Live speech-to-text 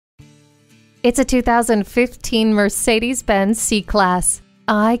It's a 2015 Mercedes-Benz C-Class.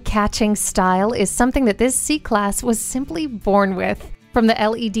 Eye-catching style is something that this C-Class was simply born with. From the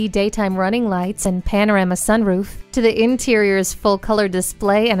LED daytime running lights and panorama sunroof, to the interior's full-color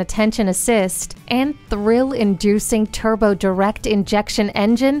display and attention assist, and thrill-inducing turbo direct injection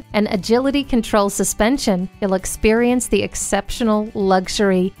engine and agility control suspension, you'll experience the exceptional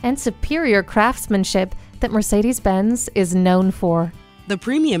luxury and superior craftsmanship that Mercedes-Benz is known for. The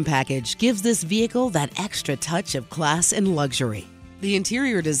premium package gives this vehicle that extra touch of class and luxury. The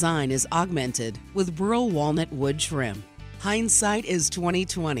interior design is augmented with burl walnut wood trim. Hindsight is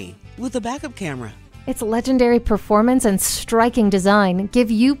 20/20 with a backup camera. Its legendary performance and striking design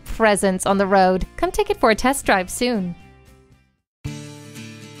give you presence on the road. Come take it for a test drive soon.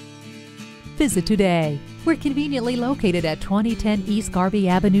 Visit today. We're conveniently located at 2010 East Garvey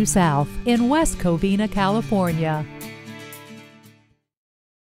Avenue South in West Covina, California.